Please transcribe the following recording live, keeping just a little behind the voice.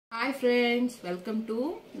Hi friends, welcome to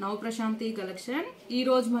నవ Prashanti collection. ఈ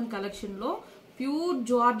రోజు మన కలెక్షన్ లో ప్యూర్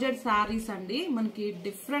జార్జెట్ శారీస్ అండి. మనకి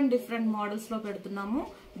డిఫరెంట్ మోడల్స్ లో పెడుతున్నాము.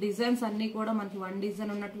 డిజైన్స్ అన్ని కూడా మనకి వన్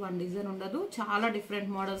డిజైన్ ఉన్నట్టు వన్ డిజైన్ ఉండదు, చాలా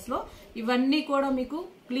డిఫరెంట్ మోడల్స్ లో. ఇవన్నీ కూడా మీకు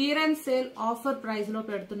క్లియరెన్స్ సేల్ ఆఫర్ ప్రైస్ లో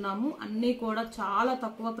పెడుతున్నాము. అన్ని కూడా చాలా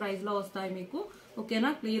తక్కువ ప్రైస్ లో వస్తాయి మీకు. ఓకేనా,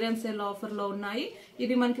 క్లియరెన్స్ సేల్ ఆఫర్ లో ఉన్నాయి.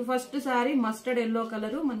 ఇది మనకి first sari mustard yellow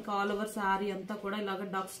colour, మనకి ఆల్ ఓవర్ శారీ అంతా కూడా ఇలాగ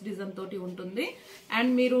డక్స్ డిజైన్ తోటి ఉంటుంది.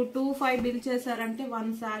 అండ్ మీరు 25 బిల్ చేశారంటే 1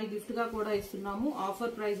 శారీ గిఫ్ట్ గా కూడా ఇస్తున్నాము.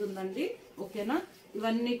 ఆఫర్ ప్రైస్ ఉందండి. ఓకేనా,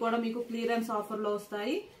 ఇవన్నీ కూడా మీకు క్లియరెన్స్ ఆఫర్ లో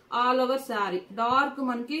వస్తాయి. ఆల్ ఓవర్ శారీ డార్క్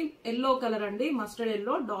మనకి ఎల్లో కలర్ అండి, మస్టర్డ్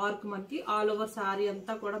ఎల్లో డార్క్ మనకి ఆల్ ఓవర్ శారీ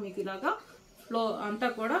అంతా కూడా మీకు ఇలాగా ఫ్లో అంతా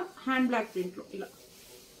కూడా హ్యాండ్ బ్లాక్ ప్రింట్ లో ఇలా.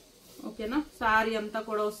 ఓకేనా, శారీ అంతా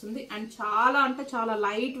కూడా వస్తుంది. అండ్ చాలా అంటే చాలా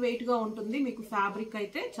లైట్ వెయిట్ గా ఉంటుంది మీకు. ఫ్యాబ్రిక్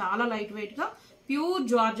అయితే చాలా లైట్ వెయిట్ గా ప్యూర్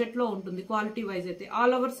జార్జెట్ లో ఉంటుంది క్వాలిటీ వైజ్ అయితే.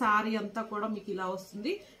 ఆల్ ఓవర్ శారీ అంతా కూడా మీకు ఇలా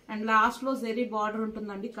వస్తుంది. అండ్ లాస్ట్ లో జెరీ బార్డర్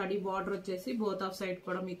ఉంటుందండి, కడి బార్డర్ వచ్చేసి బోత్ ఆఫ్ సైడ్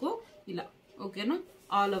కూడా మీకు ఇలా. ఓకేనా,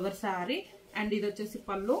 ఆల్ ఓవర్ శారీ. అండ్ ఇది వచ్చేసి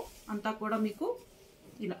పళ్ళు అంతా కూడా మీకు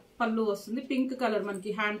ఇలా పళ్ళు వస్తుంది. పింక్ కలర్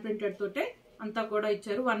మనకి హ్యాండ్ ప్రింటెడ్ తోటే అంతా కూడా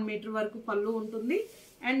ఇచ్చారు. 1 మీటర్ వరకు పళ్ళు ఉంటుంది.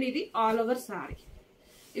 అండ్ ఇది ఆల్ ఓవర్ శారీ.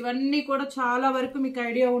 ఇవన్నీ కూడా చాలా వరకు మీకు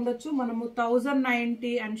ఐడియా ఉండొచ్చు. మనము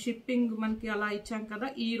 1090 అండ్ షిప్పింగ్ మనకి అలా ఇచ్చాం కదా.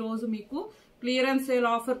 ఈ రోజు మీకు క్లియరెన్స్ సేల్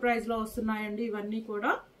ఆఫర్ ప్రైస్ లో వస్తున్నాయండి ఇవన్నీ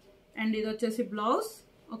కూడా. అండ్ ఇది వచ్చేసి బ్లౌజ్.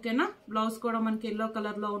 ఓకేనా, బ్లౌజ్ కూడా మనకి ఎల్లో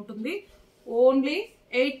కలర్ లో ఉంటుంది. Only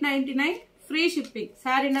 899 free shipping.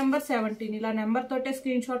 Sari number 17 ఇలా నెంబర్ తోటే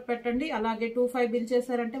స్క్రీన్ షాట్ పెట్టండి. అలాగే 25 బిల్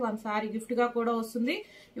చేశారంటే 1 శారీ గిఫ్ట్ గా కూడా వస్తుంది.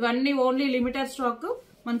 ఇవన్నీ ఓన్లీ లిమిటెడ్ స్టాక్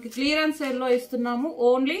మనకి క్లియరెన్స్ సేల్ లో ఇస్తున్నాము.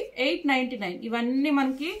 ఓన్లీ 899. ఇవన్నీ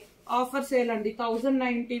మనకి ఆఫర్ సేల్ అండి.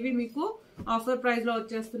 1090 మీకు ఆఫర్ ప్రైస్ లో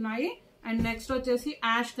వచ్చేస్తున్నాయి. అండ్ నెక్స్ట్ వచ్చేసి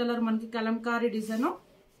యాష్ కలర్ మనకి Kalamkari design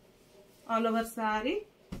all over sari.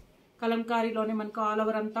 కలంకారీలోనే మనకి ఆల్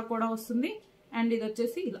ఓవర్ అంతా కూడా వస్తుంది. అండ్ ఇది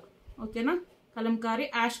వచ్చేసి ఇలా. ఓకేనా, కలంకారీ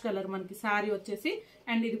యాష్ కలర్ మనకి శారీ వచ్చేసి.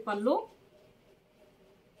 అండ్ ఇది పళ్ళు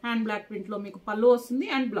హ్యాండ్ బ్లాక్ ప్రింట్ లో మీకు పళ్ళు వస్తుంది.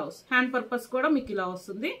 అండ్ బ్లౌజ్ హ్యాండ్ పర్పస్ కూడా మీకు ఇలా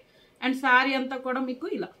వస్తుంది. అండ్ శారీ అంతా కూడా మీకు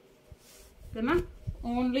ఇలా. ఓకేనా,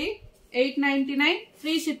 ఓన్లీ 899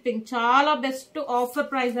 ఫ్రీ షిప్పింగ్. చాలా బెస్ట్ ఆఫర్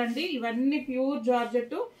ప్రైస్ అండి. ఇవన్నీ ప్యూర్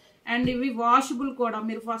జార్జెట్. అండ్ ఇవి వాషబుల్ కూడా.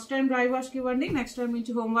 మీరు ఫస్ట్ టైం డ్రై వాష్ కి ఇవ్వండి, నెక్స్ట్ టైం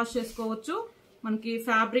నుంచి హోమ్ వాష్ చేసుకోవచ్చు. మనకి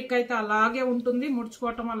ఫ్యాబ్రిక్ అయితే అలాగే ఉంటుంది,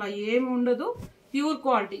 ముడుచుకోవటం అలా ఏమి ఉండదు. ప్యూర్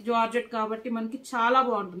క్వాలిటీ జార్జెట్ కాబట్టి మనకి చాలా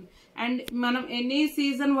బాగుంటుంది. అండ్ మనం ఎనీ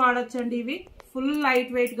సీజన్ వాడచ్చండి. ఇవి ఫుల్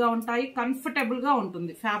లైట్ వెయిట్ గా ఉంటాయి, కంఫర్టబుల్ గా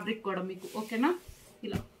ఉంటుంది ఫ్యాబ్రిక్ కూడా మీకు. ఓకేనా,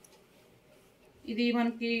 ఇలా. ఇది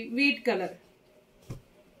మనకి wheat colour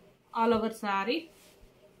all over sari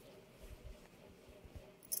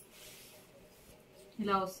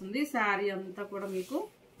ఇలా వస్తుంది. శారీ అంతా కూడా మీకు.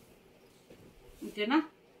 ఓకేనా,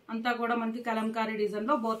 అంతా కూడా మనకి కలంకారీ డిజైన్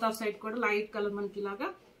లో బోత్ ఆఫ్ సైడ్ కూడా లైట్ కలర్ మనకి ఇలాగా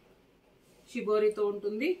షిబోరితో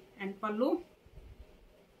ఉంటుంది. అండ్ పళ్ళు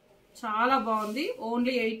చాలా బాగుంది.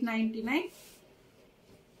 ఓన్లీ 899.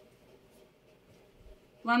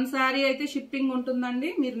 1 శారీ అయితే షిప్పింగ్ ఉంటుందండి.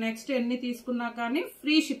 మీరు నెక్స్ట్ ఎన్ని తీసుకున్నా కానీ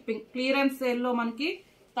ఫ్రీ షిప్పింగ్. క్లియరెన్స్ సేల్ లో మనకి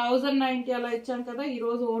 1090 అలా ఇచ్చాం కదా. ఈ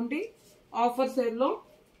రోజు ఓన్లీ ఆఫర్ సేల్ లో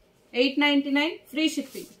 899 free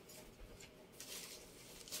shipping.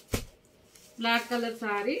 Black colour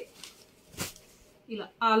sari ఇలా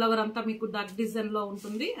ఆల్ ఓవర్ అంతా మీకు డక్ డిజైన్ లో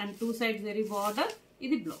ఉంటుంది. And 2 side zari border.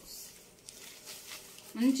 ఇది బ్లౌజ్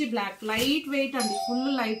మంచి బ్లాక్ లైట్ వెయిట్ అండి,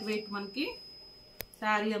 ఫుల్ లైట్ వెయిట్ మనకి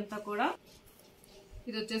శారీ అంతా కూడా.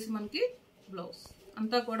 ఇది వచ్చేసి మనకి బ్లౌజ్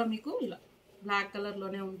అంతా కూడా మీకు ఇలా బ్లాక్ కలర్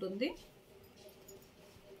లోనే ఉంటుంది.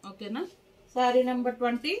 ఓకేనా, శారీ నెంబర్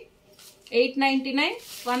 20 899.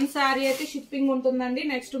 1 శారీ అయితే షిప్పింగ్ ఉంటుందండి.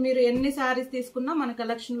 నెక్స్ట్ మీరు ఎన్ని శారీస్ తీసుకున్నా మన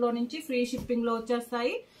కలెక్షన్ లో నుంచి ఫ్రీ షిప్పింగ్ లో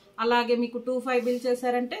వచ్చేస్తాయి. అలాగే మీకు 25 బిల్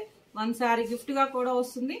చేశారంటే 1 శారీ గిఫ్ట్ గా కూడా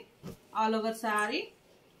వస్తుంది. All over sari.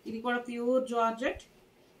 ఇది కూడా ప్యూర్ జార్జెట్.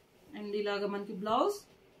 అండ్ ఇలాగ మనకి బ్లౌజ్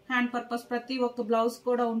హ్యాండ్ పర్పస్ ప్రతి ఒక్క బ్లౌజ్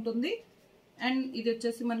కూడా ఉంటుంది. అండ్ ఇది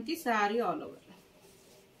వచ్చేసి మనకి శారీ ఆల్ ఓవర్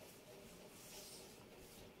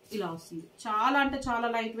ఇలా వస్తుంది. చాలా అంటే చాలా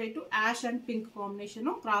light weight. Ash and pink combination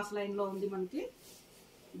cross line లో ఉంది మనకి.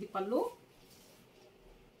 ఇది పళ్ళు.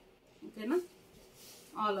 ఓకేనా,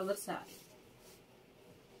 ఆల్ ఓవర్ శారీ.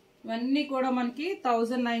 ఇవన్నీ కూడా మనకి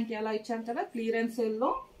 1090 అలా ఇచ్చాం కదా క్లియరెన్స్ సేల్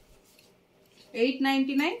లో.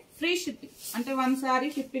 899 ఫ్రీ షిప్పింగ్. అంటే 1 శారీ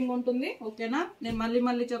షిప్పింగ్ ఉంటుంది. ఓకేనా, నేను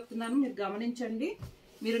మళ్ళీ చెప్తున్నాను, మీరు గమనించండి.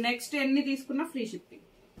 మీరు నెక్స్ట్ ఎన్ని తీసుకున్నా free shipping.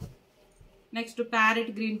 Next parrot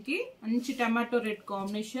green కి మంచి టమాటో రెడ్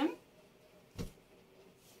కాంబినేషన్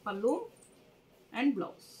పళ్ళు and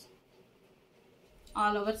blouse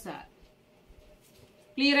all over sari.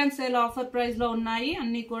 Clearance sale offer price లో ఉన్నాయి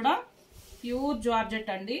అన్ని కూడా. ప్యూర్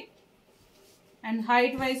జార్జెట్ అండి. అండ్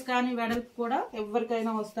హైట్ వైజ్ కానీ వెడల్పు కూడా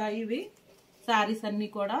ఎవరికైనా వస్తాయి ఇవి శారీస్ అన్ని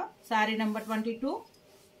కూడా. శారీ నెంబర్ 22.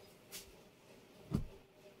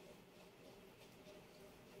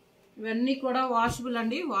 ఇవన్నీ కూడా వాషబుల్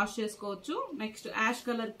అండి, వాష్ చేసుకోవచ్చు. నెక్స్ట్ యాష్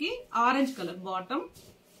కలర్ కి ఆరెంజ్ కలర్ బాటమ్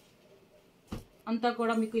అంతా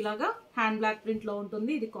కూడా మీకు ఇలాగా హ్యాండ్ బ్లాక్ ప్రింట్ లో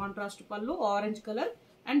ఉంటుంది. ఇది కాంట్రాస్ట్ పళ్ళు, ఆరెంజ్ కలర్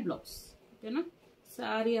అండ్ బ్లౌజ్. ఓకేనా,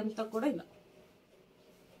 శారీ అంతా కూడా ఇలా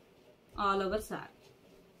all over sari.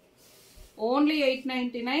 Only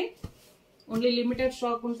 899. Only limited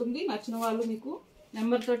stock ఉంటుంది. నచ్చిన వాళ్ళు మీకు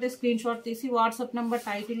నెంబర్ తోటే స్క్రీన్ షాట్ తీసి వాట్సాప్ నెంబర్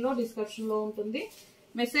టైటిల్లో డిస్క్రిప్షన్ లో ఉంటుంది,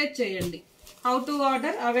 మెసేజ్ చేయండి. హౌ టు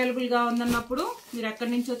ఆర్డర్ అవైలబుల్ గా ఉందన్నప్పుడు మీరు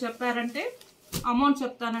ఎక్కడి నుంచో చెప్పారంటే అమౌంట్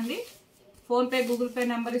చెప్తానండి. Phone pay, Google pay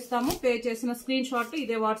number ఇస్తాము. పే చేసిన స్క్రీన్ షాట్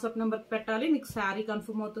ఇదే వాట్సాప్ నెంబర్ పెట్టాలి. మీకు శారీ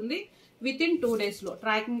కన్ఫర్మ్ అవుతుంది. విత్ ఇన్ 2 days లో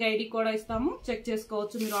ట్రాకింగ్ ఐడి కూడా ఇస్తాము, చెక్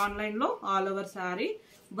చేసుకోవచ్చు మీరు ఆన్లైన్ లో. All over sari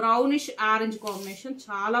brownish orange combination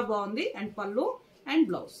చాలా బాగుంది. అండ్ పళ్ళు అండ్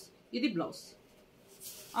బ్లౌజ్, ఇది బ్లౌజ్.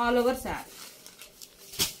 ఆల్ ఓవర్ శారీ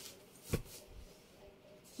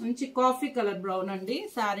మంచి కాఫీ కలర్ బ్రౌన్ అండి.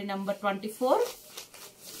 Sari number 24.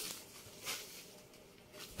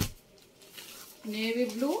 Navy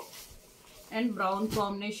blue and brown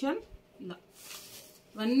combination. ఇలా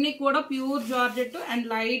ఇవన్నీ కూడా pure georgette and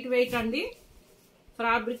light weight అండి.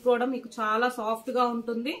 ఫ్యాబ్రిక్ కూడా మీకు చాలా సాఫ్ట్ గా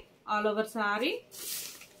ఉంటుంది. ఆల్ ఓవర్ శారీ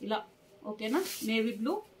ఇలా. ఓకేనా, నేవీ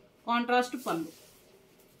బ్లూ కాంట్రాస్ట్ పళ్ళు.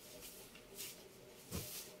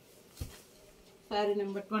 శారీ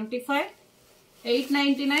నెంబర్ 25.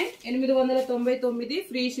 899, 899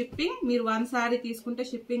 free shipping. మీరు 1 శారీ తీసుకుంటే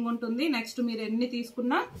షిప్పింగ్ ఉంటుంది. నెక్స్ట్ మీరు ఎన్ని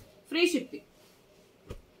తీసుకున్నా ఫ్రీ షిప్పింగ్.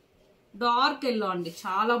 డార్క్ ఎల్లో అండి,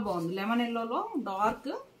 చాలా బాగుంది. లెమన్ ఎల్లోలో డార్క్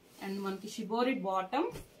అండ్ మనకి షిబోరి బాటమ్.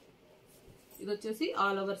 ఇది వచ్చేసి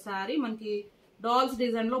ఆల్ ఓవర్ శారీ మనకి డాల్స్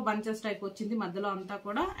డిజైన్ లో బంచెస్ టైప్ వచ్చింది మధ్యలో అంతా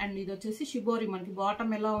కూడా. అండ్ ఇది వచ్చేసి షిబోరి మనకి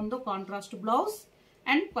బాటమ్ ఎలా ఉందో కాంట్రాస్ట్ బ్లౌజ్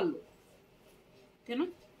అండ్ పళ్ళు. ఓకేనా,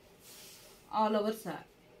 all over sari.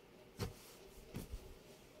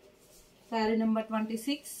 Sari number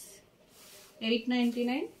 26.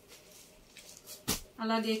 899.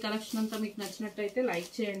 అలాగే కలెక్షన్ అంతా మీకు నచ్చినట్టయితే లైక్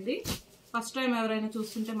చేయండి. ఫస్ట్ టైం ఎవరైనా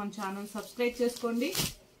చూస్తుంటే మన ఛానల్ సబ్స్క్రైబ్ చేసుకోండి.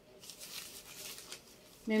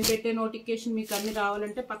 మేము పెట్టే నోటిఫికేషన్ మీకు అన్ని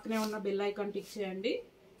రావాలంటే పక్కనే ఉన్న బెల్ ఐకాన్ టిక్ చేయండి.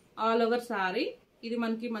 ఆల్ ఓవర్ శారీ ఇది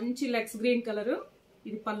మనకి మంచి లెక్స్ గ్రీన్ కలర్.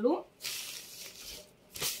 ఇది పళ్ళు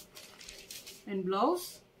అండ్ బ్లౌజ్.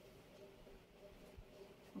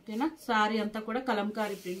 ఓకేనా, శారీ అంతా కూడా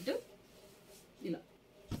కలంకారీ ప్రింట్ ఇలా.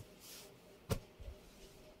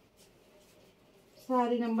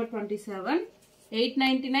 Sari number 27.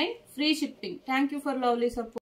 899 free shipping. Thank you for lovely support.